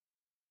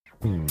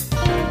Welcome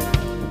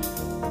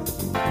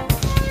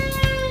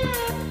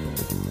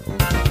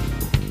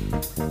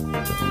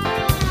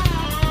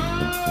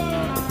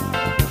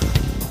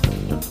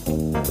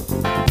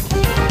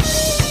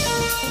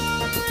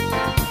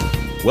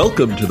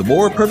to the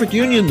More Perfect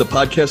Union, the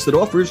podcast that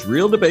offers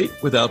real debate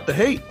without the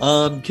hate.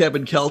 I'm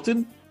Kevin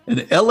Kelton,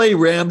 an LA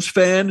Rams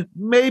fan,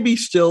 maybe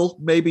still,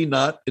 maybe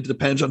not. It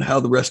depends on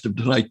how the rest of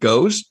tonight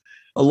goes,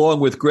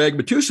 along with Greg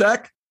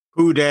Matusak.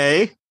 Who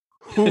day?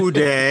 Who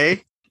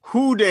day?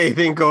 Who day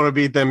think gonna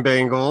beat them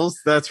Bengals?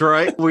 That's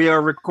right. We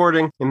are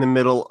recording in the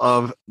middle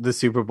of the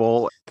Super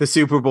Bowl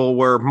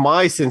where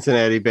my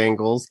Cincinnati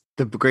Bengals,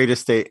 the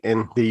greatest state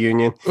in the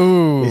union,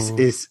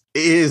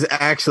 is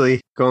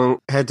actually going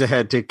head to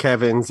head to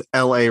Kevin's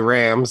LA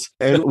Rams.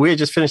 And we had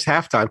just finished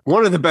halftime.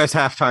 One of the best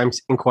halftimes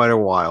in quite a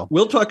while.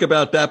 We'll talk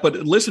about that. But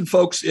listen,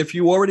 folks, if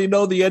you already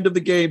know the end of the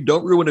game,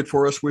 don't ruin it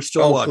for us. We're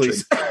still watching.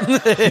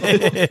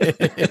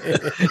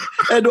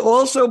 And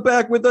also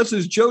back with us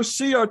is Joe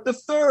Seart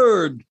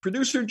III.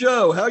 Producer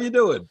Joe, how you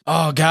doing?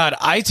 Oh, God.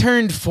 I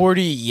turned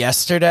 40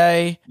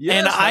 yesterday. Yes,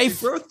 and happy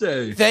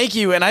birthday. Thank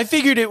you. And I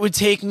figured it would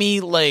take me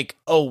like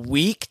a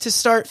week to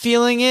start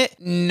feeling it.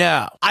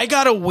 No. I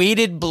got a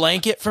weighted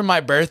blanket for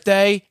my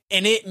birthday,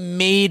 and it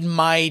made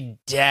my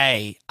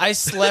day. I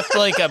slept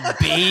like a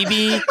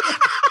baby.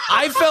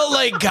 I felt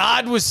like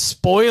God was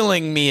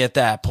spoiling me at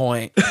that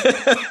point.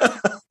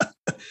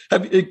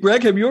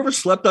 Greg, have you ever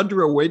slept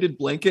under a weighted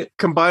blanket?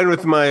 Combined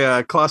with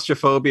my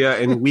claustrophobia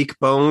and weak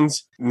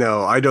bones,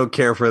 no, I don't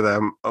care for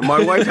them.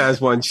 My wife has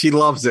one; she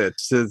loves it.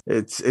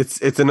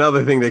 It's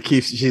another thing that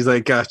keeps. She's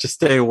like, "Gosh, just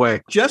stay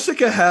away."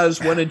 Jessica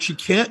has one, and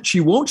she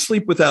won't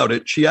sleep without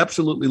it. She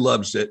absolutely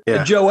loves it. Yeah.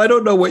 And Joe, I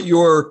don't know what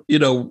your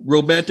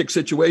romantic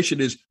situation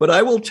is, but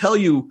I will tell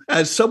you,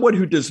 as someone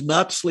who does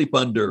not sleep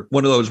under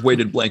one of those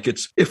weighted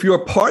blankets, if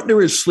your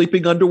partner is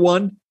sleeping under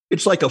one,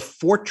 it's like a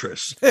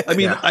fortress. I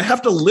mean, I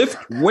have to lift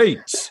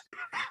weights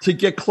to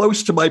get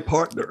close to my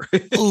partner.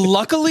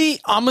 Luckily,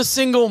 I'm a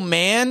single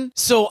man,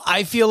 so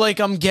I feel like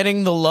I'm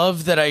getting the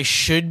love that I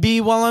should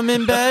be while I'm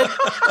in bed.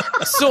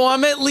 So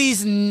I'm at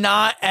least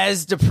not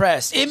as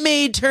depressed. It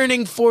made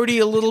turning 40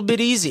 a little bit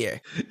easier.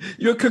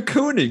 You're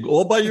cocooning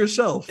all by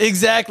yourself.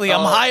 Exactly.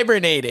 I'm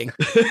hibernating.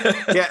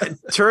 Yeah,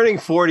 turning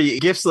 40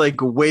 gifts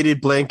like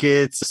weighted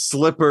blankets,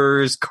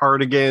 slippers,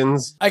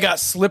 cardigans. I got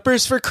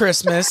slippers for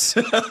Christmas.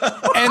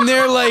 And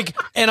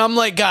I'm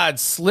like, God,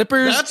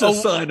 slippers? That's a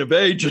sign of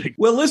aging.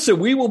 Well, listen,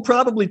 we will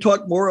probably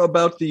talk more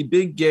about the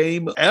big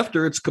game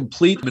after it's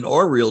complete in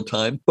our real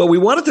time. But we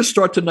wanted to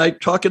start tonight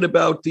talking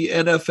about the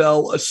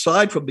NFL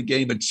aside from the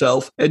game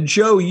itself. And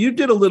Joe, you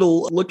did a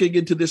little looking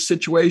into this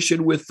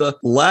situation with the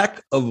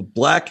lack of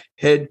black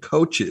head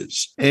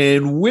coaches.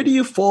 And where do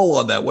you fall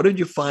on that? What did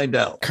you find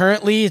out?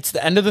 Currently, it's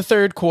the end of the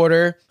third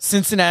quarter.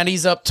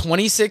 Cincinnati's up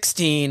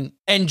 2016.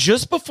 And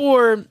just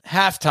before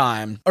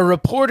halftime, a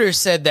reporter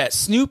said that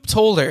Snoop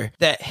told her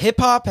that hip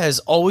hop has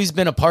always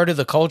been a part of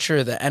the culture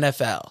of the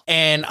NFL.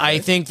 And I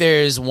think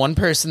there's one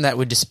person that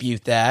would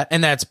dispute that,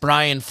 and that's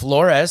Brian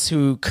Flores,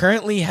 who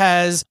currently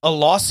has a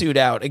lawsuit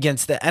out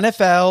against the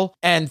NFL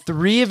and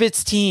 3 of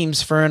its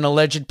teams for an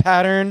alleged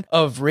pattern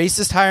of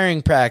racist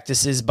hiring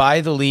practices by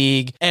the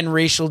league and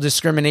racial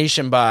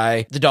discrimination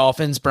by the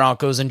Dolphins,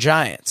 Broncos, and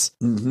Giants.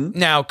 Mm-hmm.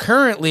 Now,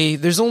 currently,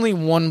 there's only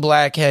one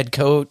black head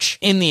coach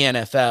in the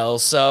NFL.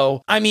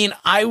 So, I mean,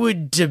 I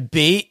would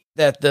debate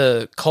that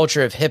the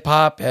culture of hip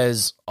hop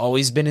has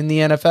always been in the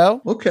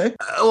NFL. Okay.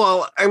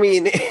 Well, I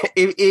mean,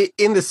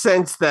 in the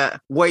sense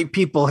that white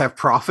people have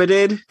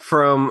profited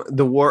from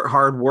the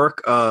hard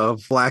work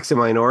of blacks and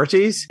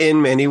minorities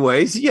in many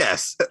ways,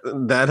 yes,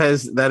 that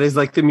is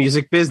like the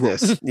music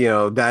business.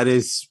 That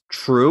is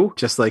true,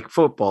 just like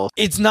football.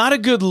 It's not a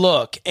good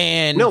look.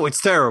 And no,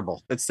 it's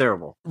terrible. It's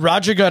terrible.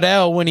 Roger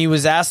Goodell, when he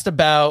was asked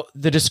about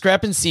the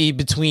discrepancy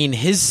between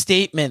his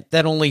statement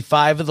that only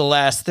 5 of the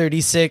last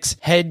 36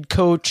 head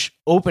coach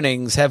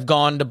openings have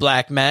gone to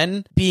black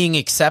men being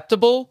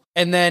acceptable,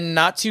 and then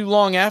not too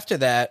long after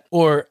that,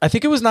 or I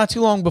think it was not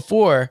too long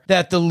before,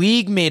 that the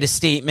league made a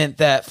statement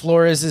that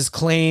Flores's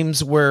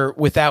claims were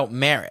without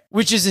merit,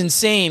 which is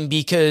insane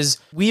because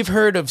we've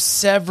heard of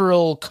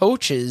several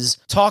coaches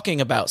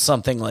talking about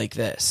something like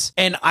this.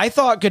 And I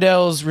thought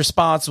Goodell's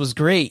response was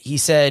great. He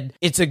said,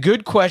 "It's a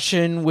good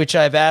question, which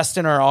I've asked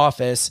in our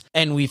office,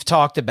 and we've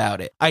talked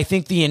about it. I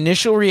think the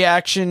initial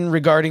reaction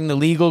regarding the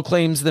legal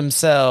claims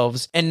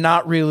themselves, and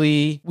not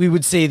really, we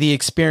would say, the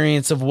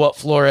experience of what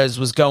Flores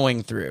was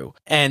going through.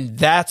 And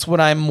that's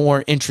what I'm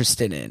more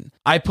interested in.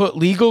 I put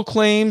legal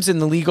claims and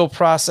the legal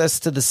process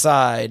to the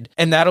side,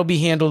 and that'll be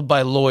handled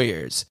by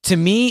lawyers. To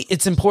me,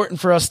 it's important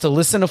for us to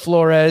listen to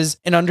Flores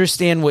and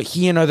understand what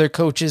he and other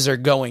coaches are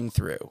going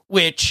through,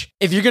 which,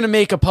 if you're going to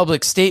make a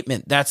public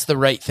statement, that's the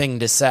right thing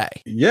to say."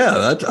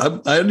 Yeah,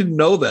 I didn't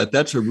know that.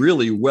 That's a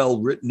really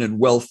well-written and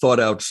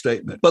well-thought-out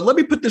statement. But let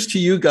me put this to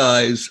you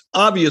guys.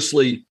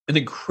 Obviously, an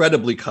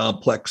incredibly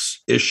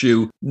complex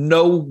issue.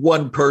 No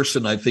one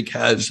person, I think,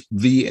 has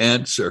the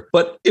answer.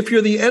 But if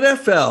you're the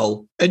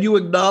NFL and you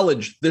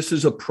acknowledge this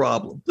is a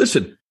problem,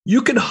 listen,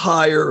 you can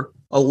hire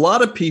a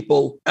lot of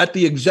people at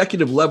the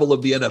executive level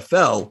of the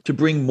NFL to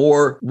bring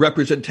more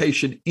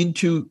representation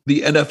into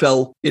the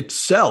NFL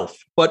itself.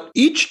 But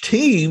each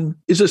team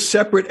is a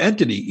separate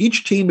entity.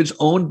 Each team is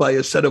owned by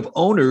a set of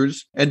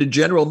owners and a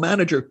general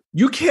manager.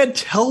 You can't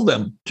tell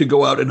them to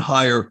go out and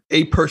hire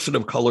a person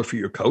of color for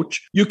your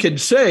coach. You can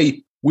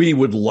say, we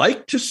would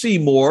like to see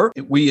more.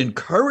 We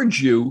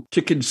encourage you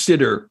to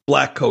consider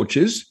Black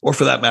coaches, or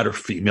for that matter,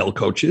 female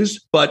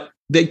coaches, but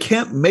they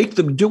can't make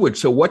them do it.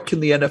 So what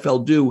can the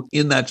NFL do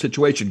in that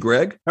situation,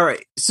 Greg? All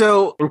right.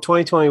 So in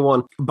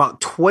 2021,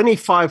 about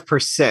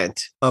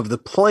 25% of the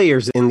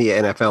players in the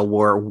NFL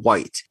were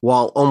white,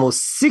 while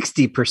almost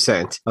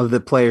 60% of the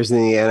players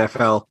in the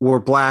NFL were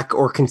Black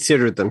or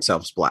considered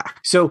themselves Black.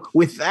 So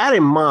with that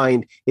in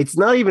mind, it's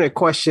not even a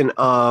question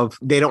of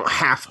they don't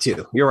have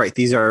to. You're right.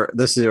 This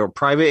are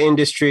private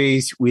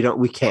industries. We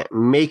can't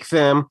make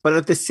them. But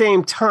at the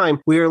same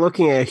time, we are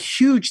looking at a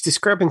huge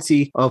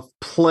discrepancy of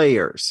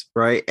players,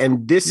 right?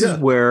 And this is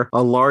where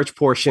a large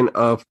portion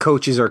of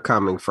coaches are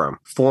coming from,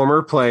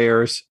 former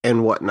players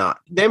and whatnot.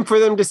 Then for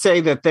them to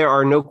say that there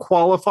are no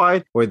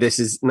qualified, or this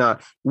is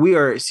not, we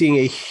are seeing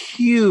a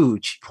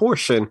huge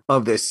portion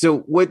of this. So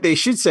what they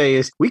should say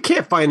is, we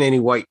can't find any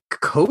white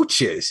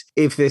coaches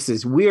if this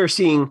is, we are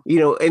seeing,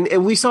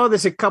 and we saw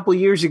this a couple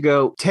years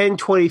ago, 10,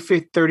 20,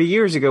 50, 30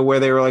 years ago, where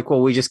they were like,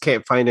 well, we just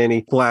can't find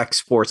any Black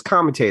sports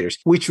commentators,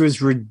 which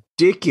was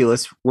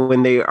ridiculous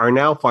when they are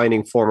now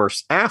finding former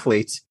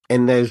athletes.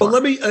 And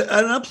let me, and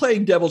I'm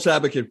playing devil's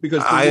advocate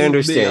because I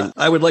understand.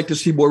 I would like to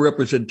see more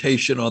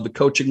representation on the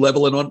coaching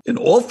level and in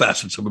all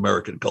facets of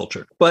American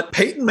culture. But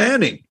Peyton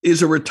Manning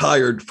is a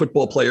retired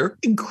football player,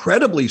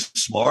 incredibly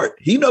smart.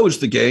 He knows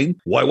the game.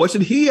 Why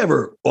wasn't he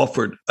ever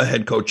offered a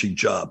head coaching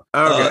job?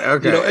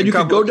 Okay. And you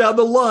could go down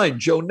the line,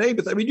 Joe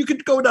Namath. I mean, you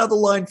could go down the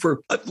line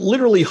for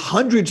literally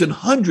hundreds and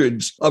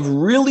hundreds of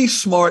really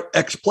smart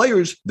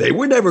ex-players. They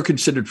were never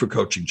considered for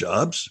coaching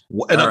jobs.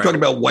 And I'm talking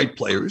about white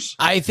players.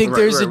 I think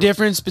there's a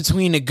difference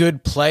between a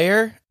good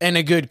player and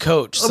a good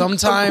coach.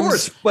 Sometimes, of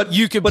course, but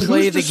you could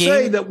play who's the to game.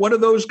 Say that one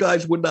of those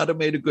guys would not have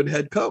made a good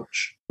head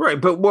coach. Right,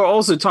 but we're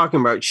also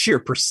talking about sheer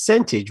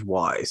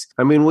percentage-wise.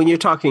 I mean, when you're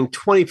talking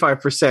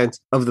 25%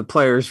 of the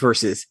players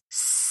versus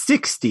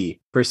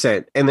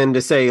 60%, and then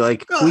to say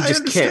like, we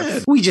just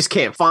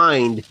can't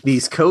find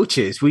these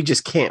coaches, we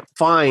just can't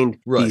find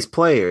these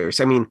players.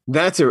 I mean,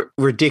 that's a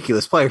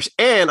ridiculous players.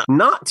 And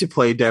not to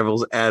play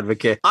devil's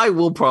advocate, I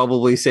will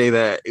probably say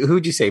that,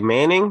 who'd you say,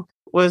 Manning?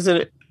 Wasn't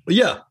it?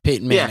 Yeah.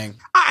 Peyton Manning. Yeah.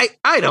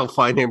 I don't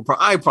find him,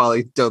 I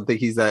probably don't think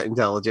he's that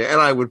intelligent, and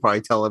I would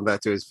probably tell him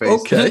that to his face.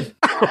 Okay.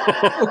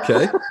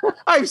 Okay.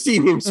 I've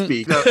seen him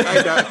speak. No,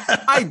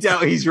 I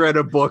doubt he's read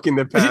a book in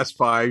the past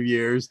 5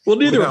 years. Well,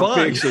 neither have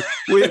I.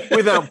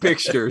 Without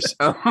pictures.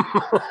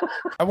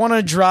 I want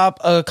to drop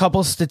a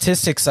couple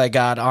statistics I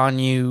got on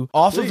you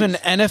off of an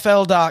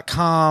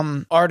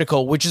NFL.com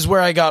article, which is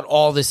where I got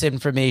all this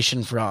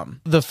information from.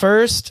 The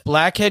first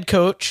Black head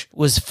coach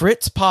was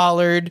Fritz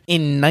Pollard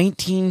in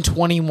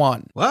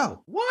 1921.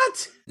 Wow.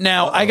 What?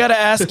 Now, I got to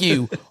ask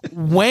you,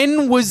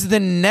 when was the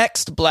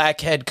next Black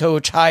head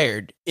coach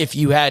hired, if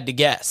you had to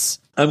guess?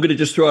 I'm going to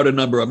just throw out a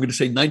number. I'm going to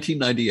say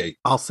 1998.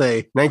 I'll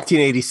say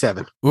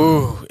 1987.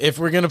 Ooh, if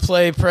we're going to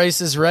play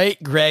Price is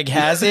Right, Greg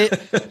has it.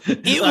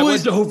 I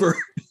went over.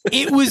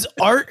 It was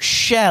Art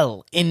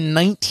Shell in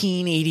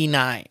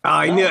 1989.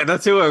 I knew it.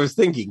 That's who I was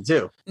thinking,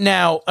 too.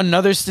 Now,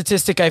 another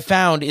statistic I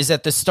found is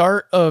at the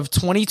start of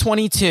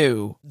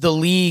 2022, the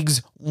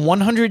league's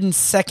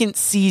 102nd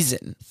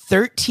season,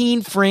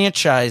 13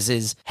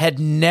 franchises had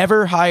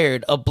never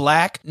hired a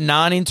Black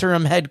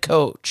non-interim head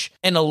coach,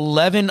 and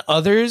 11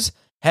 others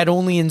had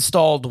only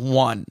installed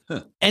one.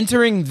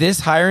 Entering this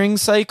hiring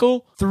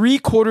cycle,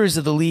 3/4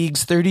 of the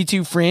league's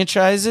 32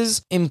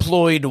 franchises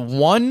employed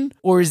 1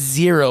 or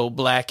 0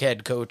 Black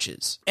head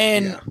coaches.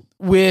 And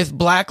with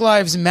Black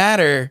Lives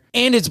Matter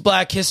and it's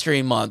Black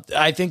History Month,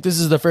 I think this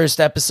is the first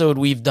episode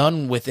we've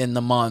done within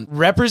the month.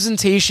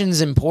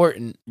 Representation's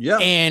important,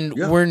 and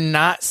we're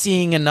not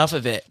seeing enough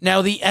of it.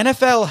 Now, the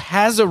NFL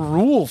has a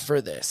rule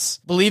for this,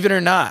 believe it or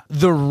not,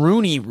 the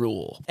Rooney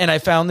Rule. And I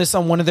found this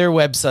on one of their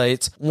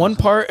websites. One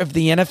part of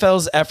the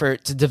NFL's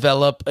effort to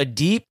develop a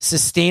deep,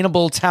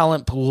 sustainable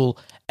talent pool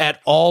at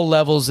all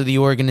levels of the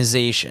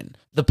organization.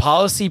 The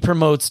policy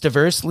promotes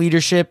diverse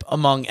leadership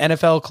among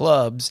NFL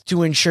clubs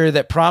to ensure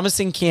that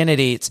promising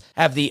candidates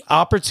have the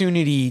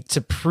opportunity to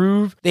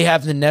prove they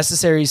have the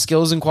necessary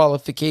skills and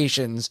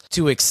qualifications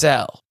to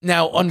excel.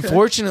 Now,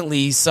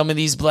 unfortunately, some of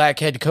these Black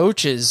head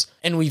coaches,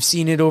 and we've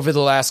seen it over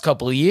the last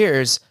couple of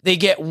years, they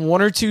get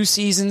 1 or 2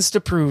 seasons to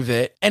prove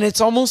it, and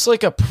it's almost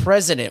like a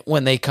president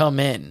when they come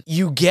in.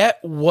 You get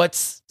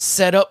what's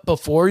set up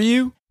before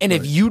you, and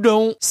if you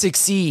don't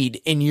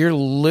succeed in your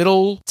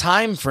little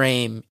time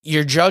frame,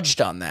 you're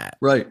judged on that.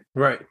 Right.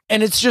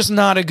 And it's just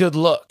not a good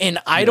look. And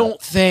I don't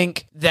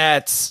think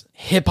that's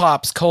hip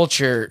hop's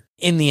culture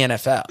in the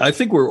NFL. I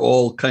think we're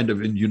all kind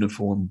of in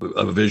uniform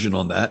vision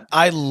on that.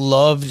 I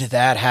loved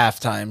that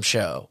halftime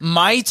show.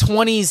 My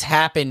 20s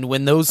happened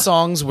when those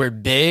songs were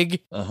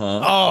big.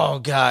 Oh,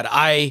 God.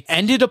 I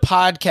ended a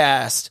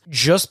podcast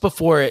just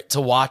before it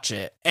to watch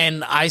it.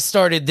 And I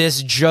started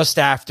this just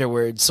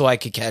afterwards so I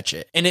could catch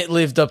it. And it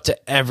lived up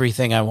to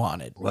everything I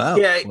wanted. Wow.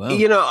 Yeah, wow.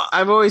 You know,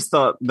 I've always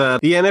thought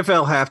that the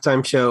NFL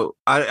halftime show,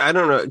 I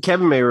don't know,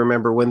 Kevin may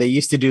remember when they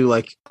used to do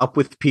like Up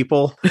With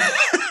People.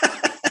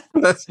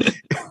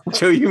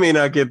 Joe, you may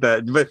not get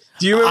that, but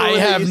do you remember? I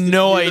have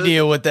no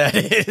idea what that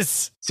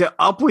is. So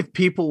Up With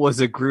People was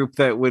a group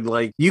that would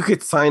like, you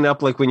could sign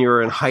up like when you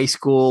were in high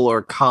school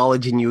or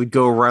college and you would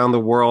go around the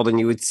world and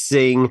you would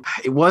sing.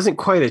 It wasn't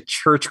quite a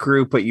church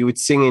group, but you would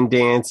sing and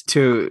dance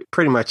to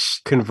pretty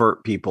much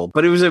convert people.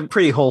 But it was a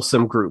pretty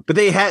wholesome group. But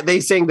they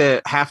sang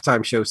the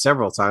halftime show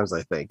several times,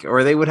 I think,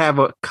 or they would have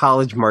a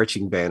college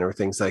marching band or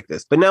things like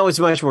this. But now it's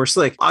much more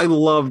slick. I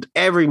loved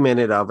every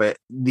minute of it.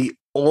 The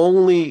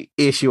only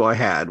issue I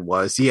had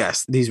was,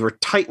 yes, these were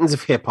titans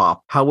of hip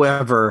hop.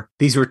 However,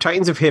 these were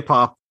titans of hip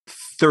hop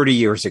 30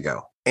 years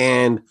ago.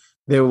 And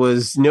there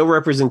was no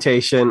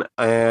representation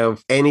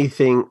of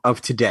anything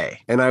of today.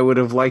 And I would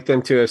have liked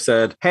them to have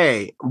said,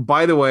 hey,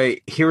 by the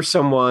way, here's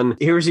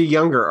a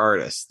younger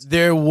artist.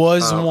 There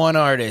was one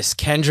artist,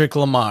 Kendrick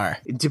Lamar.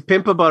 To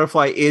Pimp a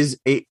Butterfly is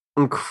a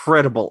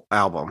incredible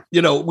album.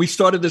 You know, we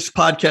started this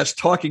podcast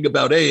talking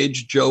about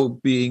age, Joe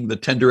being the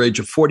tender age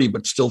of 40,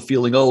 but still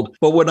feeling old.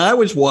 But when I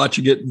was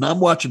watching it, and I'm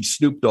watching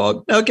Snoop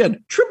Dogg, now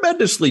again,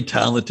 tremendously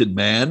talented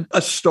man,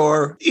 a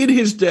star in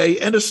his day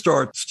and a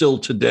star still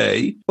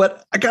today.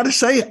 But I got to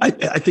say, I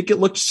think it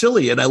looked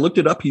silly. And I looked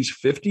it up. He's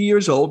 50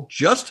 years old,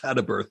 just had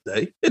a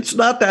birthday. It's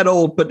not that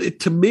old, but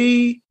to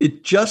me,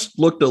 it just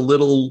looked a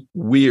little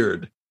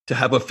weird to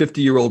have a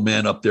 50-year-old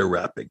man up there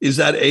rapping. Is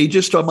that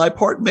ageist on my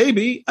part?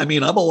 Maybe. I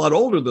mean, I'm a lot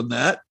older than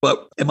that,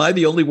 but am I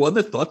the only one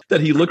that thought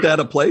that he looked out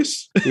of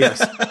place?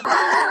 Yes.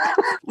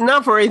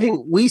 Not for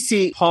anything. We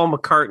see Paul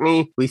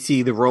McCartney. We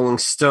see the Rolling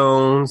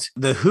Stones.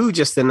 The Who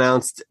just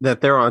announced that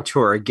they're on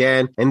tour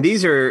again. And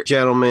these are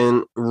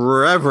gentlemen,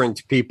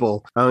 reverent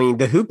people. I mean,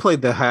 the Who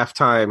played the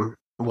halftime,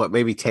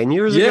 maybe 10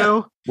 years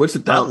ago? Was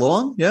it that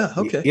long? Yeah.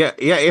 Okay. Yeah,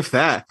 if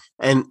that.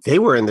 And they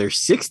were in their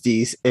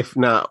 60s, if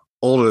not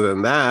older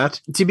than that.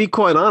 To be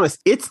quite honest,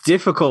 it's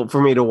difficult for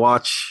me to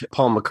watch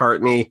Paul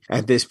McCartney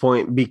at this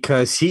point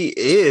because he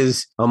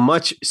is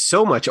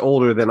so much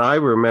older than I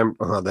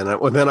remember.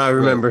 Than I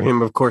remember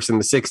him, of course, in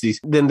the 60s,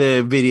 than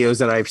the videos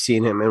that I've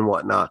seen him and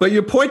whatnot. But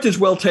your point is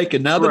well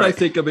taken. Now that I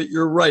think of it,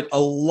 you're right. A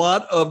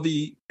lot of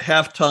the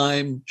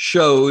halftime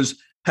shows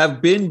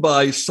have been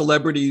by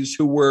celebrities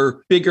who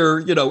were bigger,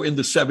 in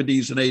the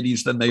 70s and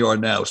 80s than they are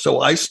now. So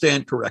I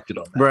stand corrected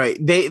on that. Right.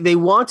 They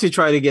want to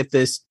try to get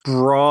this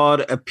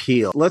broad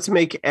appeal. Let's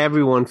make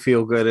everyone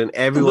feel good and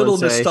everyone a little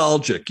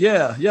nostalgic.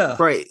 Yeah.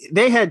 Right.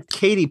 They had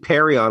Katy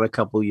Perry on a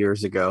couple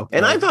years ago,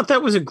 and I thought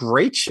that was a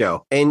great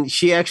show. And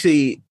she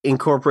actually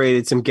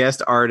incorporated some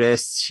guest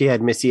artists. She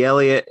had Missy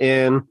Elliott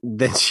in.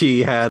 Then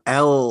she had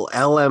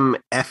LMFKAO.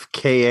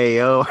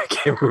 I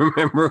can't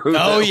remember who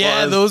that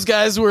was. Those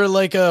guys were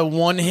like a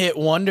one-hit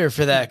wonder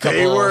for that couple.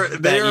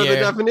 They are the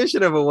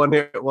definition of a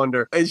one-hit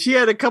wonder. And she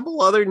had a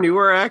couple other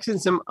newer acts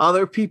and some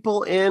other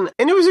people in,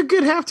 and it was a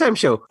good halftime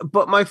show.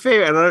 But my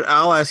favorite, and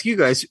I'll ask you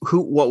guys,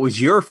 what was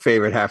your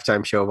favorite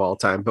halftime show of all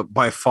time? But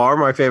by far,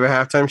 my favorite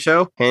halftime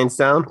show, hands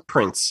down,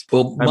 Prince.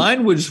 Well,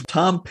 mine was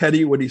Tom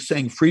Petty when he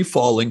sang "Free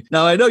Falling."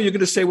 Now I know you're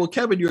going to say, "Well,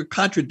 Kevin, you're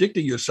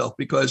contradicting yourself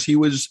because he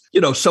was,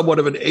 somewhat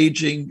of an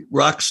aging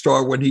rock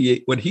star when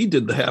he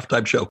did the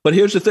halftime show." But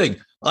here's the thing.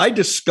 I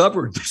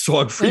discovered the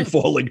song "Free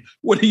Falling"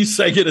 when he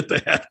sang it at the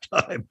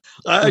halftime.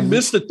 I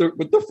missed it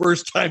the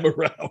first time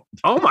around.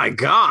 Oh, my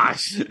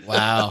gosh.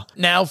 Wow.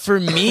 Now, for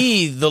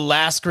me, the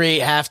last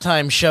great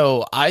halftime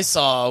show I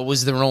saw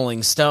was the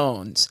Rolling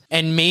Stones.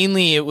 And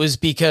mainly it was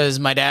because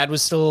my dad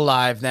was still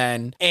alive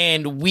then.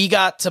 And we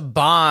got to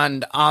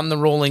bond on the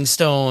Rolling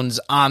Stones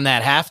on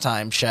that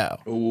halftime show.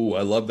 Oh,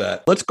 I love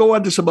that. Let's go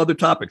on to some other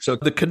topics. So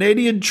the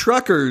Canadian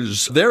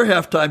truckers, their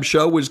halftime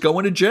show was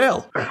going to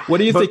jail. What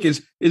do you think?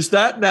 Is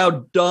that now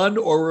done,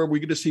 or are we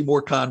going to see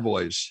more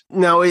convoys?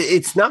 No,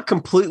 it's not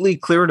completely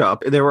cleared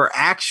up. There were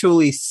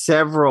actually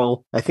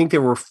I think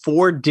there were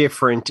 4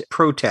 different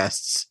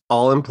protests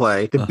all in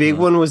play. The big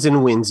one was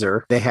in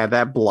Windsor. They had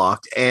that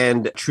blocked,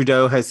 and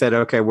Trudeau has said,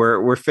 okay,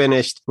 we're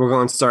finished. We're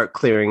going to start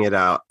clearing it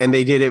out. And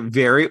they did it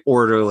very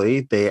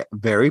orderly. They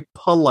very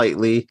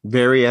politely,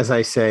 very, as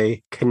I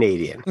say,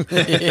 Canadian.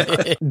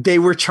 They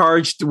were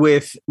charged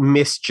with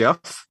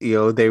mischief.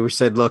 They were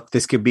said, look,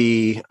 this could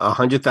be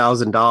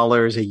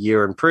 $100,000 a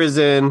year in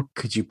prison.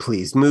 Could you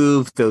please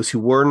move? Those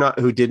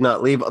who did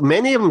not leave,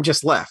 many of them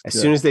just left as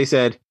soon as they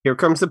said, here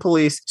comes the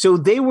police. So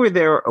they were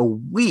there a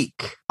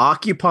week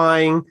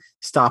occupying,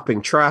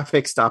 stopping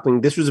traffic,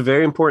 this was a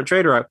very important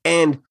trade route.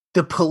 And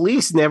the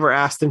police never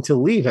asked them to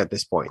leave at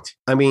this point.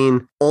 I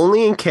mean,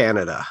 only in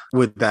Canada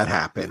would that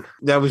happen.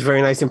 That was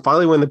very nice. And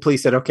finally, when the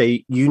police said,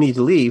 okay, you need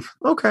to leave.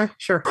 Okay,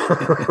 sure.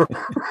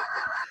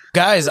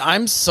 Guys,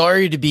 I'm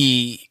sorry to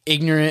be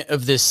ignorant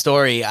of this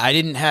story. I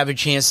didn't have a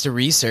chance to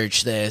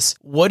research this.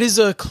 What is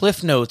a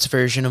Cliff Notes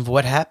version of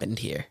what happened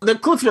here? The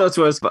Cliff Notes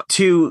was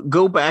to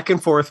go back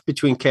and forth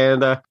between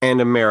Canada and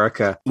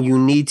America, you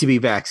need to be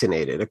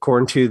vaccinated,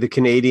 according to the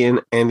Canadian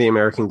and the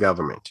American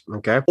government,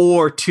 okay?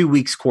 Or 2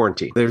 weeks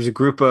quarantine. There's a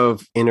group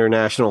of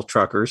international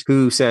truckers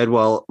who said,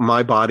 well,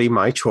 my body,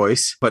 my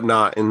choice, but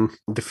not in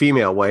the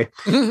female way,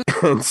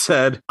 and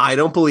said, I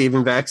don't believe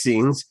in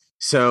vaccines,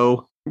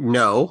 so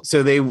no.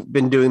 So they've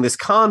been doing this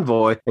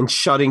convoy and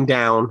shutting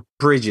down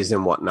bridges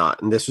and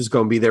whatnot. And this was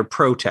going to be their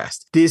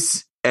protest.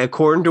 This,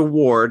 according to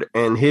Ward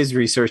and his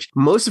research,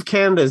 most of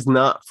Canada is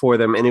not for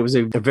them. And it was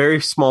a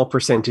very small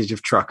percentage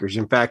of truckers.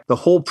 In fact, the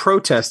whole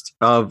protest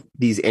of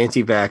these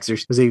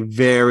anti-vaxxers was a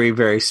very,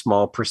 very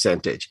small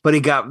percentage. But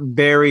it got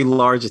very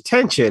large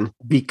attention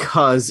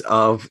because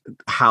of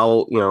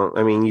how,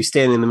 you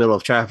stand in the middle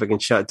of traffic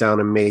and shut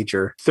down a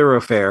major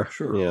thoroughfare.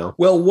 Sure.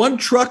 Well, one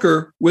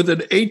trucker with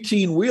an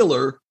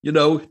 18-wheeler,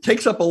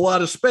 takes up a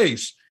lot of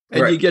space.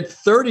 And you get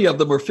 30 of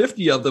them or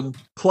 50 of them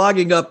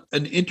clogging up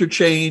an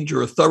interchange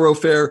or a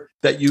thoroughfare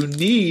that you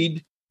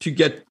need to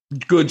get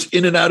goods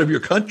in and out of your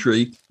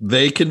country.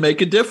 They can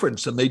make a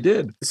difference, and they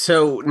did.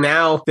 So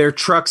now their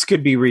trucks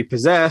could be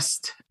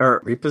repossessed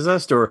or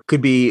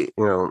could be,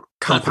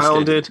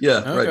 compounded,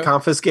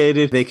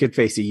 confiscated. They could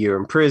face a year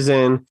in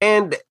prison.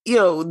 And,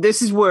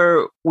 this is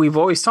where we've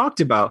always talked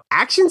about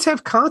actions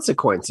have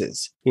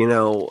consequences,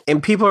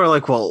 and people are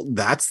like, well,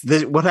 that's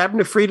what happened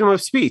to freedom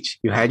of speech.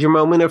 You had your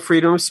moment of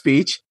freedom of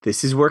speech.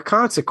 This is where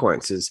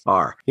consequences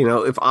are.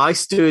 If I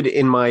stood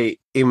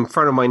in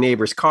front of my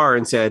neighbor's car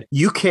and said,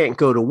 you can't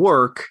go to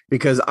work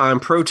because I'm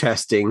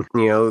protesting,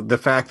 the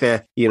fact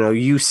that,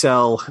 you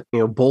sell,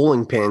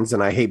 bowling pins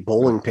and I hate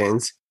bowling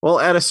pins. Well,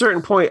 at a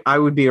certain point, I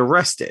would be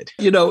arrested.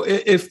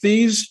 If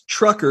these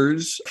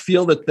truckers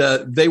feel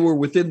that they were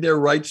within their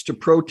rights to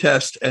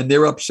protest and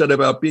they're upset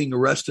about being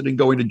arrested and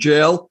going to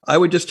jail, I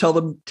would just tell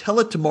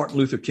it to Martin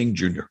Luther King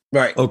Jr.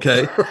 Right.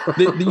 Okay.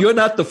 You're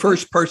not the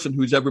first person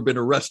who's ever been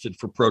arrested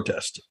for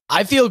protest.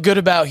 I feel good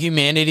about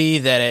humanity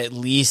that at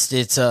least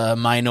it's a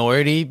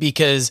minority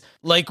because,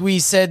 like we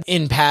said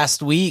in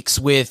past weeks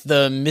with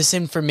the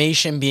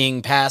misinformation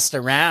being passed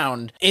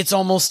around, it's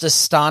almost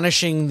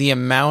astonishing the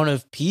amount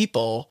of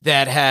people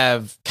that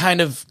have kind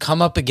of come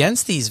up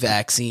against these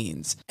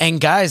vaccines. And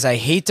guys, I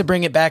hate to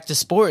bring it back to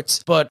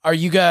sports, but are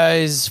you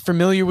guys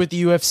familiar with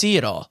the UFC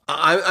at all?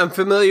 I'm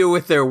familiar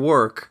with their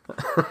work.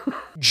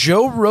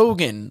 Joe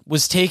Rogan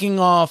was taking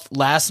off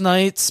last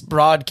night's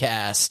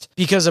broadcast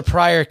because of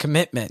prior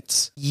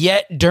commitments.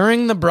 Yet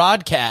during the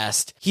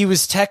broadcast, he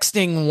was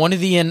texting one of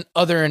the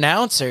other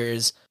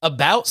announcers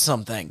about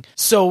something.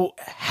 So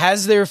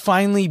has there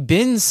finally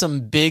been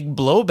some big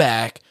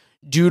blowback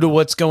due to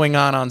what's going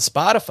on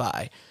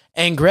Spotify?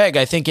 And Greg,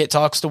 I think it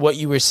talks to what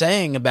you were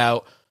saying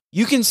about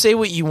you can say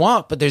what you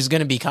want, but there's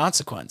going to be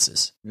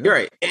consequences. You're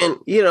right. And,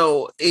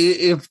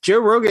 if Joe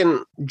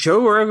Rogan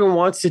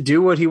wants to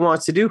do what he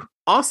wants to do,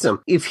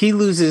 awesome. If he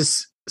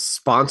loses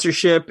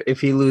sponsorship,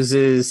 if he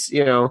loses,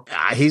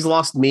 he's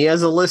lost me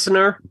as a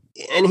listener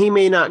and he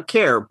may not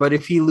care, but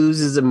if he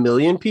loses 1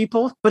 million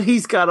people, but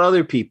he's got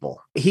other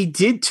people. He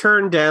did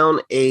turn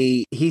down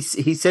he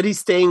said he's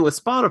staying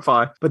with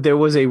Spotify, but there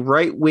was a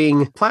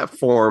right-wing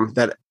platform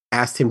that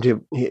asked him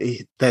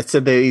that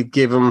said they'd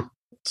give him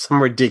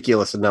some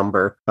ridiculous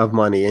number of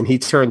money, and he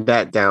turned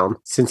that down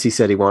since he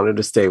said he wanted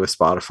to stay with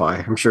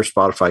Spotify. I'm sure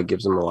Spotify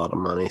gives him a lot of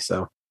money,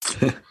 so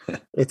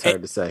it's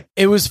hard to say.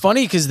 It was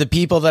funny because the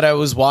people that I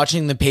was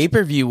watching the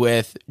pay-per-view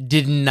with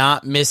did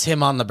not miss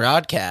him on the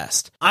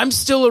broadcast. I'm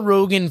still a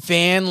Rogan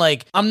fan.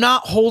 I'm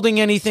not holding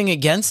anything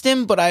against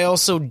him, but I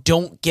also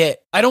don't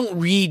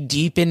read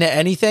deep into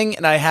anything,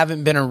 and I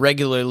haven't been a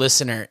regular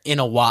listener in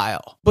a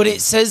while. But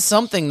it says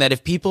something that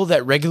if people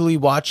that regularly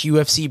watch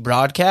UFC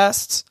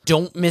broadcasts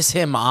don't miss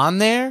him on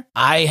there,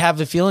 I have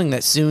a feeling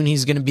that soon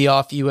he's going to be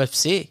off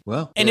UFC.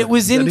 Well, and it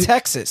was in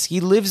Texas. He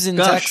lives in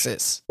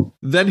Texas.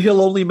 Then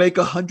he'll only make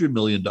 $100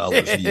 million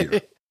a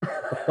year.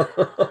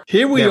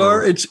 Here we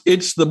are.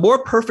 It's the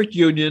More Perfect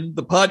Union,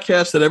 the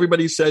podcast that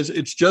everybody says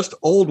it's just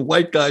old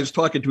white guys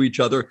talking to each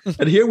other.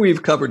 And here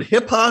we've covered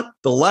hip hop,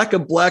 the lack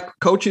of black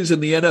coaches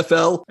in the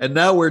NFL, and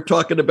now we're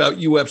talking about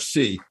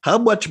UFC. How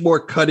much more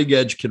cutting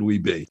edge can we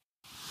be?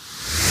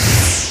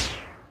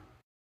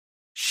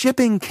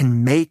 Shipping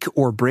can make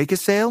or break a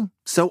sale,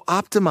 so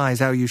optimize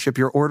how you ship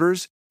your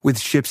orders with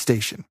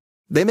ShipStation.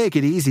 They make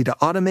it easy to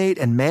automate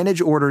and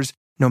manage orders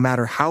no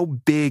matter how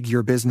big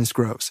your business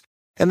grows.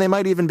 And they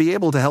might even be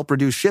able to help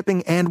reduce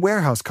shipping and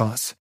warehouse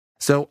costs.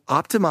 So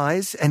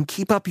optimize and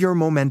keep up your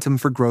momentum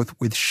for growth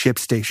with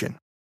ShipStation.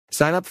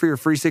 Sign up for your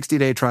free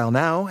 60-day trial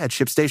now at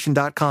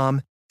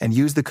ShipStation.com and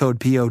use the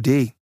code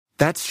POD.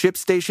 That's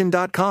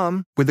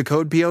ShipStation.com with the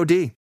code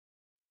POD.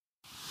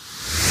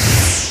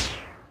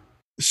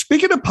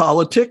 Speaking of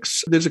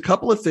politics, there's a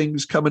couple of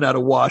things coming out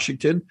of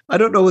Washington. I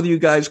don't know whether you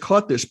guys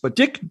caught this, but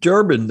Dick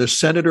Durbin, the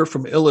senator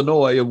from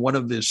Illinois and one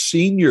of the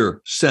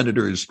senior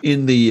senators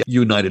in the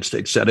United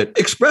States Senate,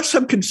 expressed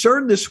some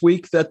concern this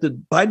week that the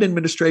Biden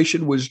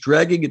administration was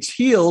dragging its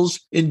heels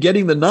in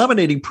getting the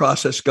nominating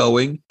process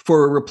going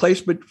for a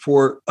replacement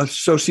for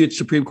Associate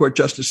Supreme Court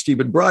Justice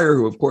Stephen Breyer,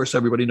 who, of course,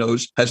 everybody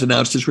knows has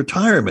announced his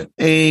retirement.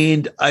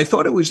 And I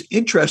thought it was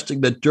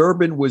interesting that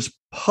Durbin was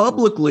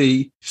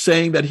publicly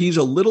saying that he's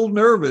a little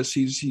nervous.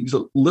 He's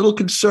a little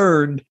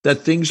concerned that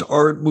things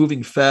aren't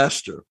moving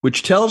faster,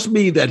 which tells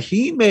me that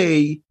he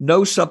may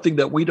know something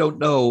that we don't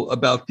know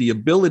about the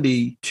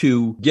ability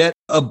to get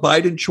a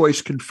Biden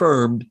choice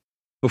confirmed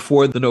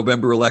before the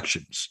November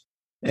elections.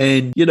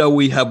 And,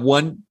 we have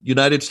one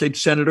United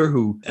States senator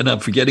who, and I'm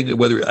forgetting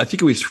whether, I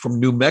think it was from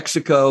New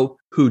Mexico,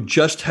 who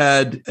just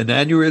had an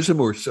aneurysm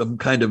or some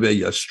kind of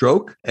a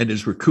stroke and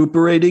is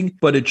recuperating.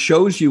 But it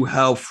shows you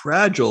how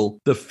fragile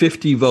the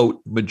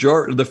 50-vote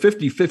majority, the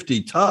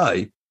 50-50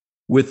 tie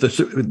with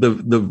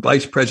the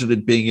vice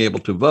president being able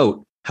to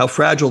vote, how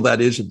fragile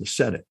that is in the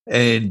Senate.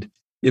 And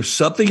if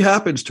something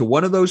happens to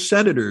one of those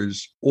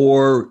senators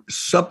or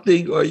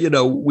something, or,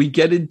 we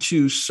get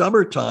into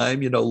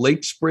summertime,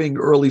 late spring,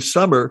 early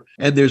summer,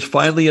 and there's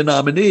finally a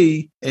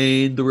nominee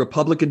and the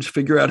Republicans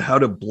figure out how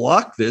to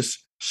block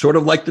this, sort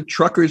of like the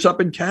truckers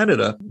up in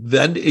Canada,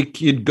 then it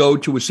can go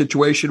to a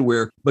situation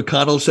where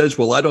McConnell says,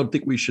 well, I don't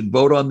think we should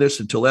vote on this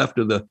until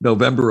after the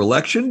November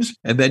elections.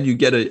 And then you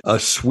get a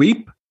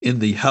sweep in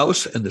the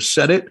House and the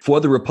Senate for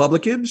the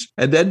Republicans.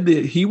 And then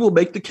he will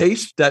make the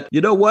case that,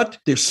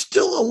 there's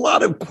still a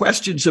lot of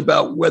questions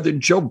about whether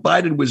Joe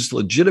Biden was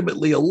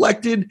legitimately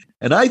elected.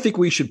 And I think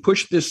we should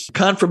push this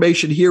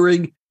confirmation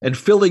hearing and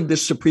filling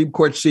this Supreme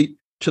Court seat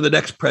to the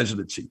next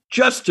presidency,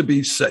 just to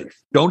be safe.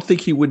 Don't think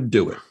he wouldn't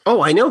do it.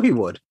 Oh, I know he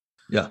would.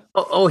 Yeah.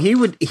 Oh, he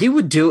would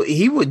do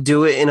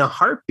it in a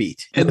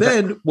heartbeat. And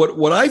then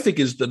what I think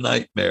is the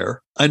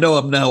nightmare, I know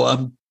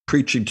I'm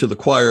preaching to the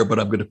choir, but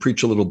I'm going to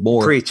preach a little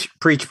more.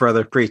 Preach,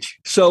 brother, preach.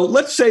 So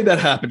let's say that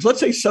happens. Let's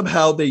say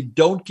somehow they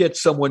don't get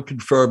someone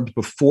confirmed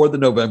before the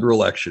November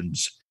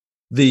elections.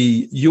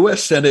 The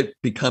U.S. Senate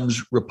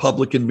becomes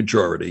Republican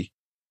majority,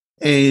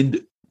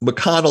 and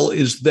McConnell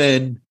is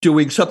then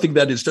doing something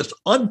that is just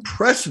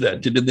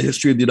unprecedented in the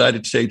history of the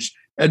United States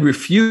and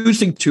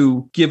refusing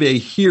to give a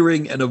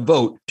hearing and a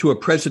vote to a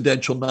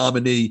presidential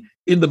nominee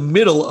in the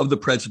middle of the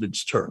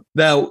president's term.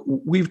 Now,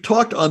 we've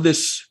talked on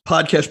this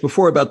podcast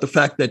before about the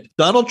fact that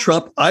Donald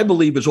Trump, I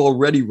believe, is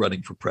already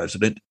running for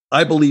president.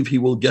 I believe he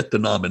will get the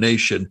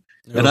nomination.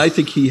 And I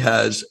think he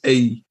has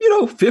a,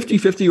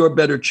 50-50 or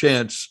better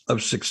chance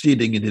of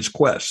succeeding in his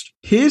quest.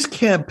 His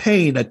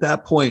campaign at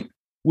that point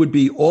would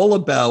be all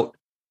about,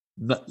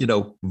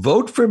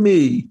 vote for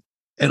me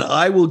and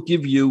I will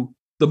give you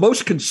the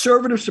most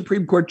conservative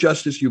Supreme Court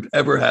justice you've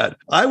ever had.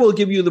 I will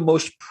give you the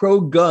most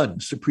pro-gun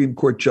Supreme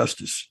Court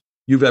justice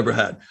you've ever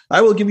had.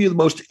 I will give you the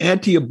most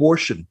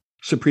anti-abortion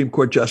Supreme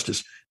Court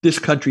justice this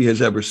country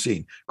has ever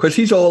seen. Because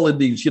he's all in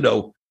these,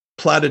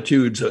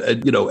 platitudes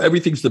and,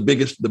 everything's the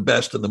biggest, the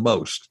best, and the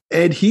most.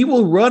 And he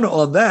will run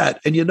on that.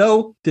 And,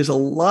 there's a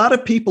lot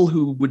of people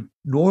who would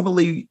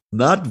normally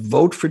not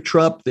vote for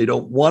Trump. They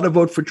don't want to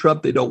vote for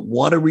Trump. They don't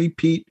want a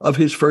repeat of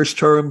his first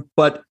term.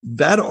 But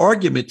that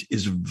argument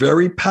is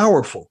very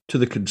powerful to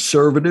the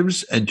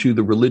conservatives and to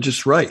the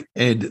religious right.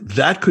 And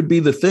that could be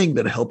the thing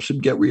that helps him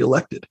get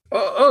reelected.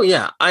 Oh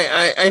yeah.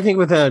 I think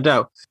without a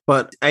doubt.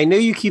 But I know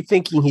you keep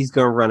thinking he's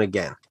going to run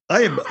again.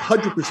 I am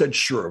 100%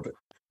 sure of it.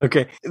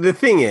 Okay. The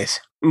thing is,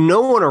 no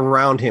one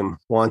around him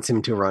wants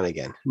him to run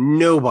again.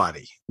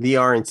 Nobody. The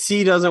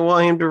RNC doesn't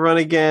want him to run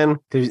again.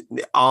 There's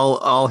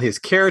all his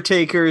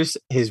caretakers,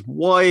 his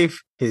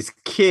wife, his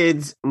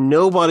kids.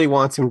 Nobody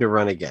wants him to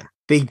run again.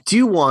 They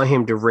do want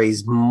him to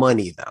raise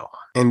money, though.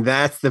 And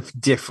that's the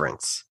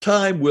difference.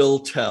 Time will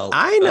tell.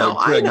 I know.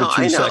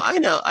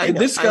 And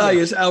this guy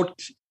is out,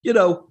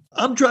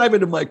 I'm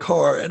driving in my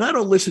car and I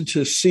don't listen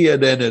to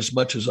CNN as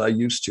much as I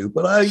used to,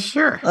 but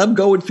I'm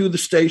going through the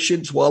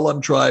stations while I'm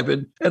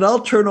driving and I'll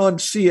turn on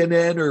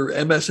CNN or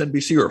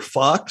MSNBC or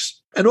Fox.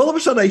 And all of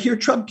a sudden I hear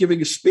Trump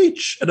giving a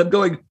speech and I'm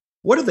going,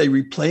 what are they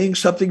replaying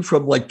something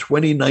from like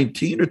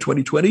 2019 or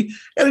 2020?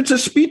 And it's a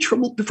speech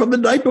from the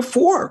night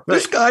before. Right.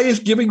 This guy is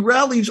giving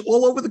rallies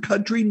all over the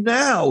country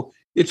now.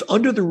 It's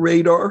under the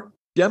radar.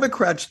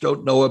 Democrats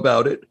don't know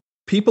about it.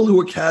 People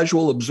who are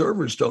casual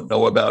observers don't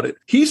know about it.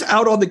 He's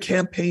out on the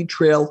campaign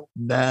trail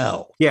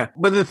now. Yeah,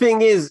 but the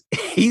thing is,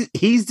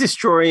 he's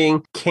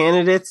destroying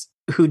candidates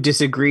who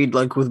disagreed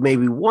with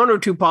maybe one or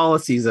two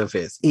policies of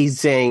his. He's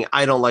saying,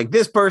 I don't like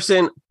this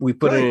person. We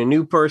put in a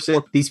new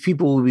person. These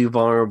people will be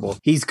vulnerable.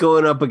 He's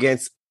going up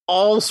against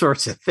all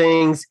sorts of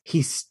things.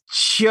 He's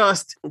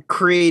just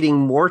creating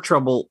more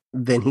trouble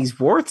than he's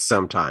worth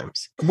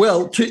sometimes.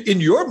 Well,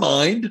 in your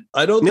mind,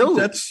 I don't think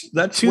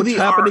that's what's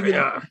happening.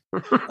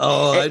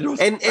 I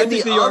don't. And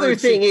the other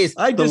thing is,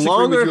 I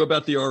disagree with you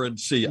about the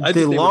RNC.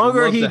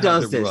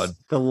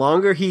 The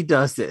longer he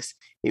does this,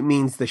 it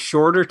means the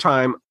shorter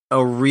time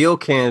a real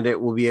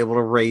candidate will be able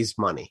to raise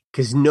money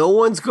because no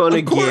one's going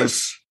to give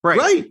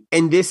Right.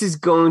 And this is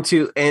going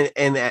to, and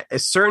at a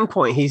certain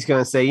point, he's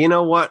going to say, you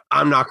know what?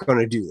 I'm not going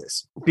to do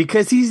this,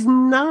 because he's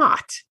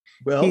not.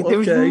 Well,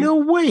 There's no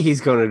way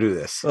he's going to do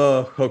this.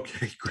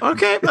 Okay.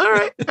 Okay. All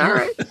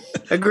right.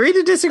 Agree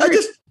to disagree.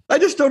 I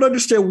just don't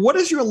understand. What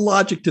is your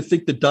logic to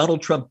think that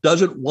Donald Trump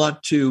doesn't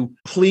want to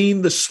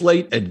clean the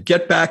slate and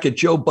get back at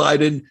Joe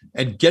Biden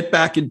and get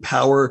back in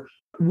power?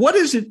 What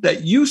is it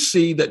that you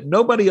see that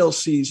nobody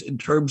else sees in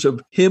terms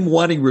of him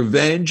wanting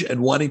revenge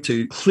and wanting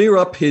to clear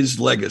up his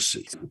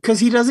legacy? Because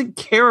he doesn't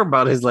care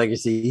about his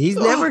legacy. He's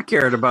never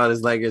cared about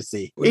his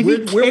legacy.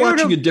 We're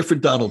watching a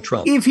different Donald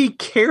Trump. If he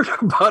cared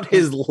about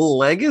his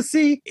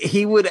legacy,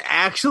 he would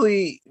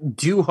actually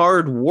do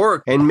hard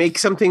work and make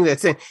something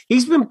that's in.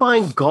 He's been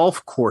buying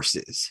golf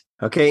courses.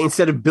 Okay,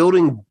 instead of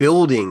building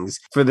buildings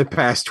for the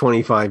past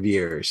 25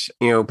 years,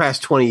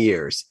 past 20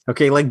 years.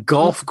 Okay, like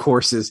golf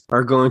courses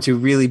are going to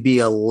really be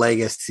a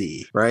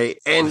legacy, right?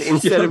 And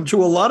instead of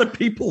to a lot of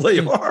people,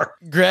 they are.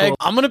 Greg,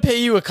 I'm going to pay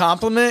you a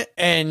compliment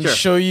and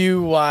show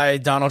you why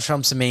Donald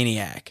Trump's a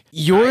maniac.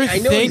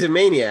 I know he's a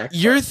maniac.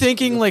 You're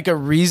thinking like a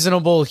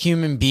reasonable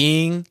human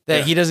being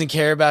that he doesn't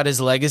care about his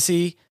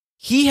legacy.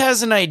 He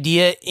has an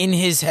idea in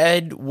his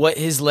head what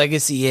his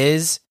legacy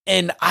is,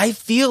 and I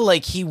feel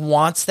like he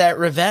wants that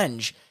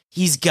revenge.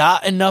 He's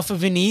got enough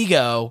of an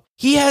ego.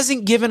 He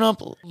hasn't given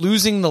up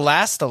losing the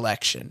last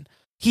election.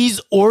 He's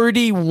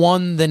already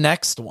won the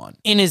next one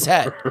in his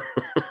head.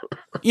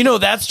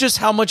 That's just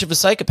how much of a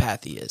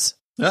psychopath he is.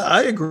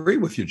 I agree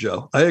with you,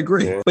 Joe. I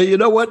agree. Yeah. But you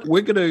know what?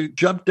 We're going to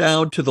jump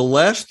down to the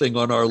last thing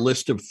on our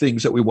list of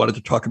things that we wanted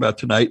to talk about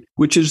tonight,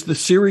 which is the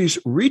series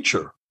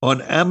Reacher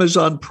on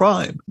Amazon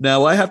Prime.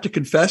 Now, I have to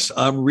confess,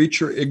 I'm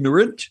Reacher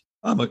ignorant.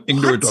 I'm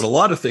ignorant on a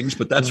lot of things,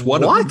 but that's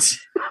one of them.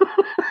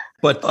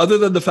 But other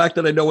than the fact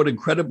that I know an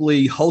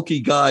incredibly hulky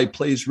guy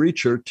plays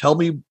Reacher, tell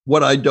me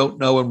what I don't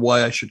know and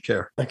why I should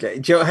care. Okay.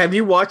 Joe, have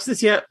you watched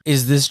this yet?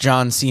 Is this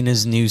John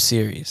Cena's new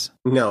series?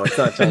 No, it's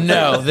not John Cena.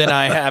 No, then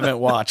I haven't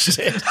watched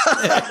it.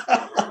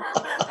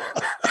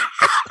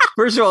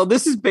 First of all,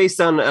 this is based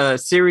on a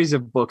series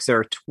of books. There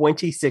are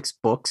 26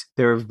 books.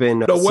 There have been...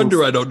 No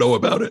wonder I don't know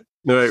about it.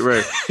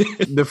 Right.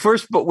 The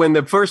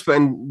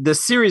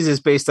series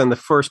is based on the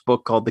first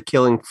book called The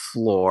Killing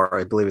Floor,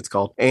 I believe it's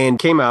called, and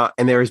came out.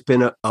 And there's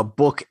been a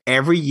book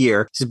every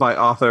year. This is by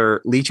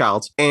author Lee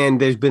Childs.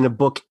 And there's been a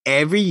book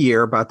every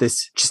year about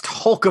this just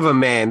hulk of a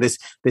man, this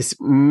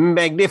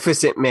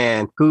magnificent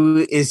man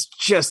who is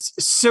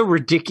just so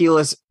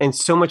ridiculous and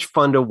so much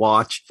fun to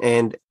watch.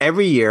 And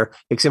every year,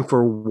 except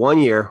for 1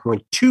 year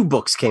when 2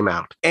 books came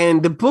out.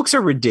 And the books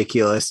are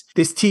ridiculous.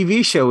 This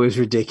TV show is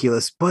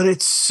ridiculous, but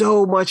it's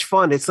so much fun.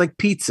 It's like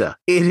pizza.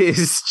 It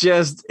is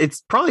just,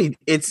 it's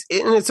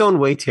in its own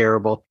way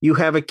terrible. You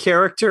have a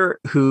character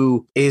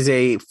who is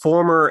a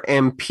former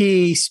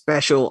MP,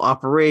 special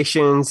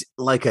operations,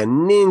 like a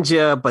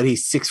ninja, but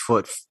he's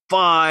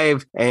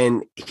 6'5"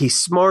 and he's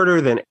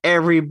smarter than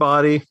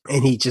everybody.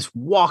 And he just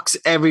walks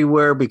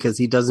everywhere because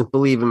he doesn't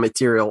believe in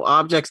material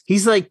objects.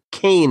 He's like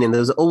Kane in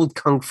those old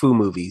Kung Fu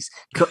movies,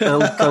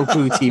 old Kung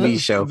Fu TV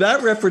show.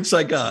 That reference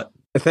I got.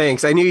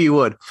 Thanks. I knew you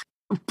would.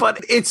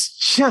 But it's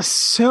just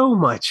so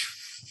much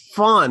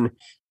fun.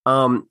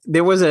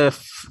 There was a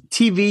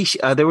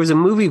there was a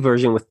movie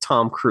version with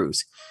Tom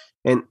Cruise,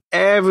 and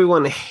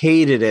everyone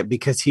hated it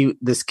because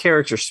this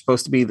character is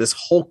supposed to be this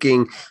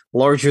hulking,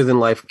 larger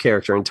than life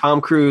character, and Tom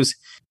Cruise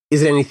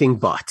is anything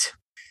but.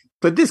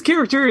 But this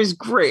character is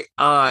great.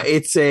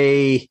 It's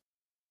a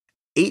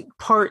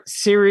 8-part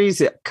series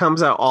that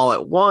comes out all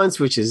at once,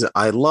 which is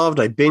I loved.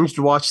 I binged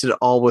watched it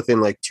all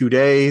within like 2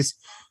 days.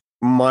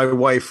 My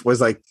wife was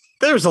like,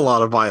 there's a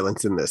lot of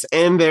violence in this.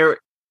 And there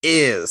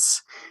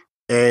is.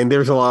 And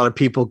there's a lot of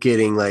people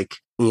getting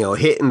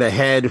hit in the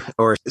head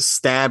or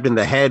stabbed in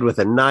the head with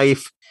a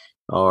knife.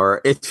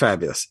 Or it's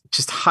fabulous.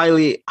 Just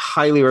highly,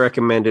 highly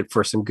recommended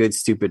for some good,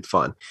 stupid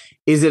fun.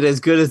 Is it as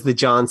good as the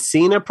John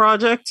Cena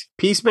project?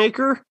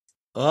 Peacemaker?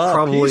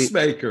 Probably.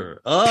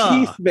 Peacemaker.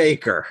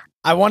 Peacemaker.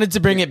 I wanted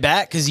to bring it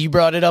back because you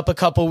brought it up a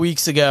couple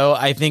weeks ago.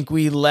 I think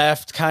we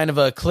left kind of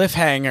a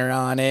cliffhanger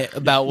on it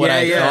about what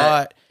I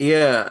thought.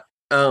 Yeah.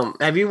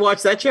 Have you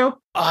watched that show?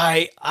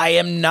 I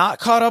am not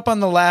caught up on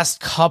the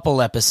last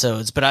couple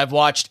episodes, but I've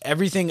watched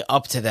everything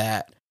up to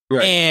that.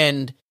 Right.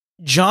 And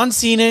John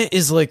Cena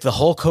is like the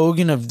Hulk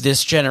Hogan of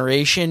this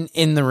generation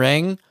in the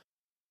ring.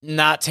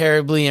 Not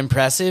terribly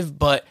impressive,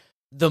 but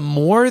the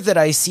more that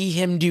I see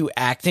him do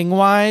acting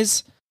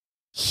wise,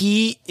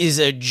 he is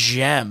a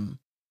gem.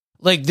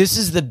 Like, this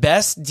is the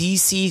best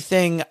DC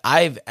thing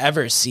I've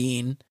ever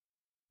seen.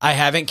 I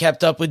haven't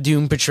kept up with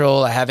Doom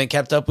Patrol. I haven't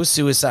kept up with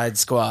Suicide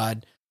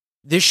Squad.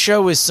 This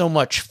show is so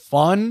much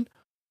fun,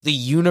 the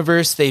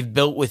universe they've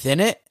built within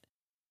it,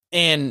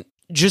 and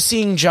just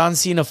seeing John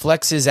Cena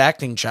flex his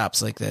acting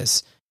chops like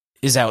this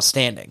is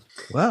outstanding.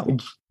 Wow.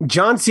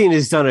 John Cena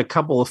has done a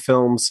couple of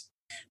films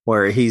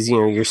where he's,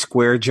 your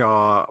square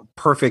jaw,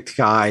 perfect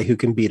guy who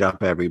can beat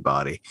up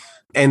everybody,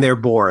 and they're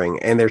boring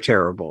and they're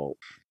terrible.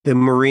 The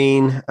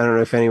Marine, I don't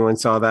know if anyone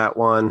saw that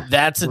one.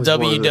 That's a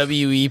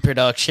WWE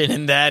production,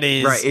 and that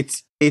is right.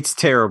 It's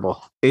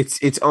terrible.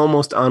 It's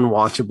almost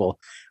unwatchable.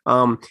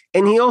 And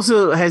he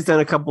also has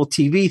done a couple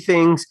TV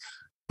things,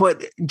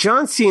 but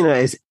John Cena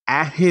is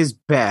at his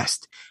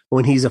best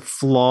when he's a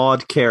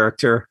flawed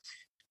character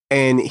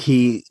and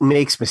he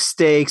makes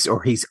mistakes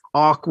or he's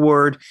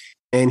awkward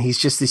and he's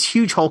just this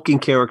huge hulking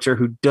character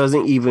who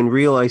doesn't even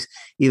realize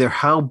either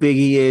how big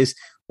he is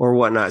or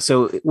whatnot.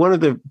 So one of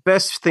the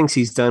best things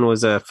he's done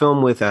was a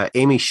film with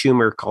Amy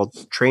Schumer called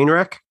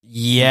Trainwreck.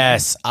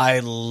 Yes, I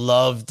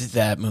loved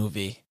that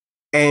movie.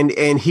 And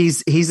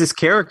he's this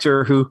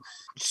character who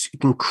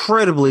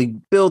incredibly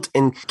built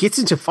and gets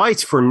into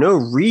fights for no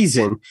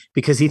reason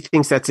because he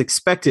thinks that's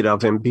expected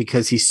of him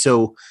because he's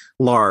so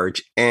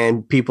large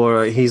and people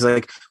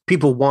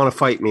want to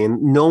fight me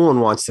and no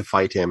one wants to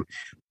fight him,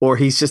 or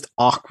he's just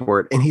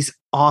awkward and he's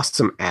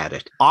awesome at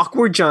it.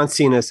 Awkward John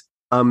Cena's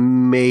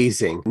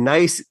amazing.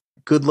 Nice,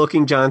 good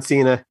looking John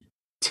Cena,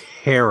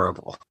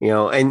 terrible.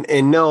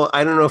 And no,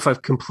 I don't know if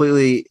I've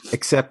completely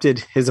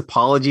accepted his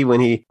apology when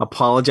he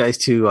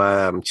apologized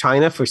to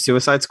China for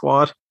Suicide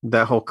Squad,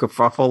 that whole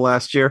kerfuffle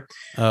last year.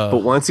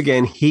 But once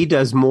again, he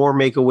does more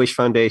Make-A-Wish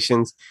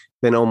foundations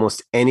than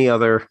almost any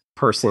other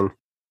person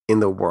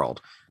in the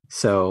world.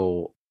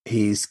 So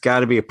he's got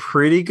to be a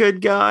pretty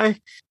good guy.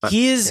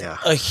 He is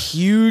a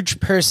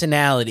huge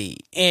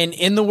personality. And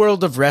in the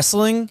world of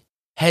wrestling,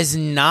 has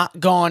not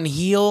gone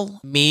heel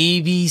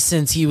maybe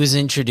since he was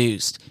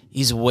introduced.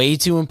 He's way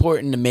too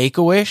important to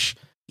Make-A-Wish.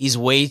 He's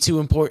way too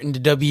important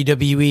to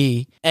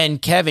WWE.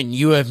 And Kevin,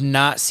 you have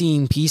not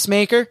seen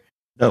Peacemaker?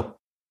 No.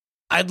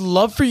 I'd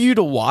love for you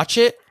to watch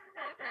it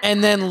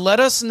and then let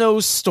us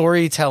know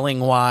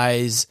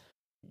storytelling-wise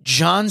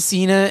John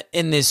Cena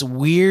in this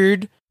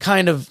weird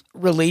kind of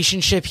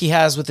relationship he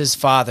has with his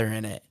father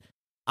in it.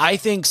 I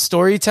think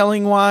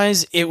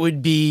storytelling-wise, it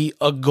would be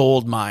a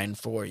gold mine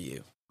for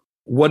you.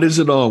 What is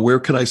it on? Where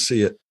can I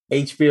see it?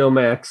 HBO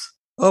Max.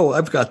 Oh,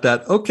 I've got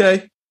that.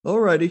 Okay. All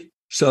righty.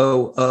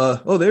 So,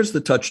 there's the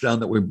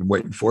touchdown that we've been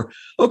waiting for.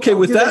 Okay.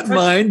 With that in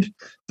mind,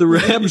 the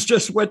Rams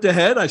just went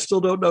ahead. We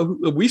still don't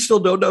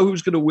know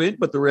who's going to win,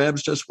 but the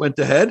Rams just went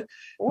ahead.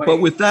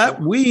 But with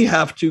that, we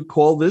have to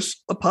call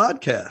this a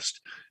podcast.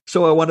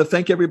 So I want to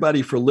thank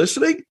everybody for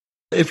listening.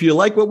 If you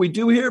like what we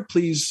do here,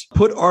 please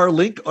put our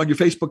link on your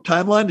Facebook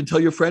timeline and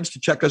tell your friends to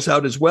check us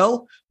out as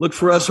well. Look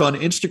for us on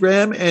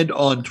Instagram and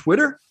on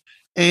Twitter.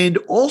 And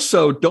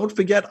also, don't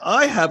forget,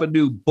 I have a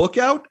new book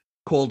out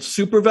called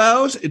Super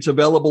Vows. It's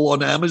available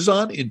on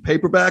Amazon in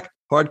paperback,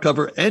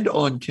 hardcover, and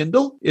on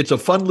Kindle. It's a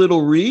fun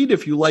little read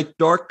if you like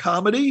dark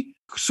comedy,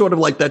 sort of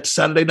like that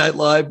Saturday Night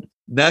Live,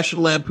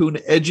 National Lampoon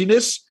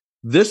edginess.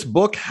 This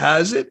book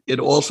has it. It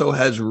also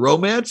has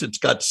romance. It's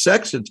got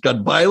sex. It's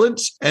got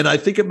violence. And I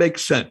think it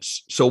makes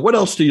sense. So what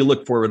else do you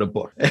look for in a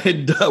book?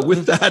 And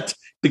with that,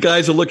 the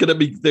guys are looking at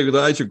me. Their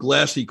eyes are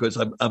glassy because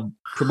I'm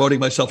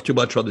promoting myself too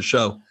much on the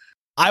show.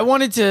 I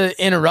wanted to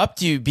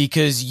interrupt you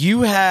because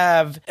you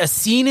have a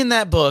scene in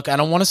that book, I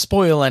don't want to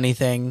spoil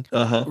anything,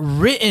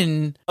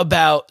 written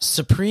about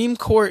Supreme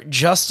Court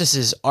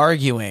justices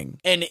arguing.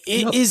 And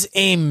it is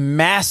a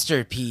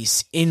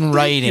masterpiece in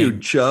writing. Thank you,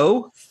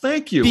 Joe.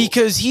 Thank you.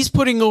 Because he's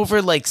putting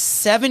over like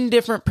 7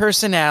 different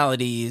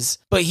personalities,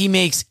 but he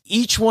makes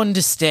each one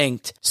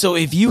distinct. So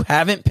if you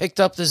haven't picked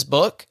up this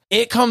book,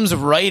 it comes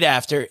right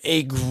after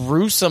a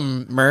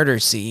gruesome murder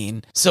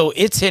scene. So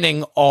it's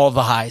hitting all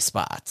the high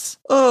spots.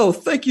 Oh,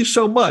 thank you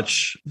so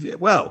much.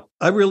 Wow.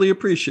 I really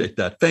appreciate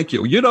that. Thank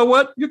you. You know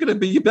what? You're going to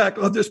be back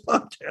on this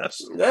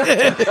podcast.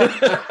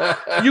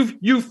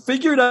 You've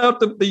figured out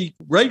the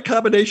right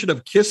combination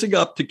of kissing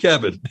up to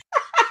Kevin.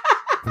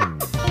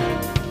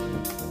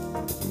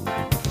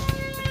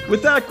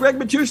 With that, Greg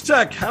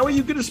Matusak, how are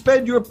you going to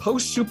spend your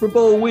post-Super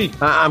Bowl week?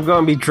 I'm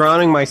going to be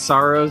drowning my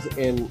sorrows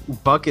in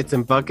buckets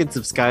and buckets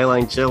of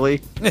Skyline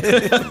chili.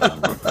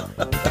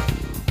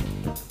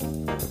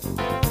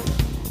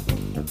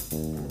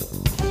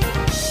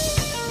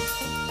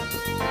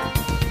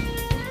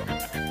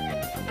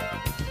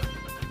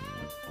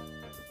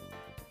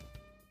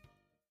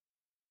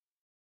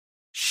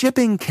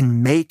 Shipping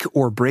can make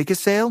or break a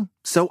sale,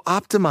 so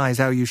optimize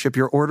how you ship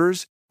your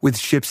orders with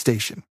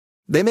ShipStation.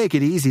 They make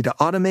it easy to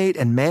automate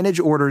and manage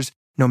orders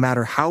no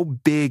matter how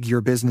big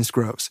your business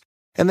grows.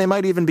 And they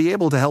might even be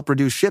able to help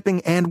reduce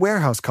shipping and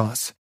warehouse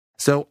costs.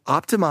 So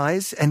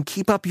optimize and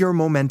keep up your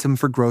momentum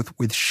for growth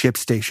with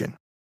ShipStation.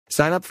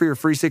 Sign up for your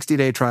free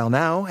 60-day trial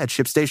now at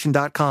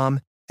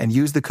ShipStation.com and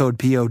use the code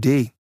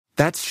POD.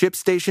 That's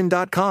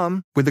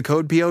ShipStation.com with the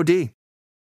code POD.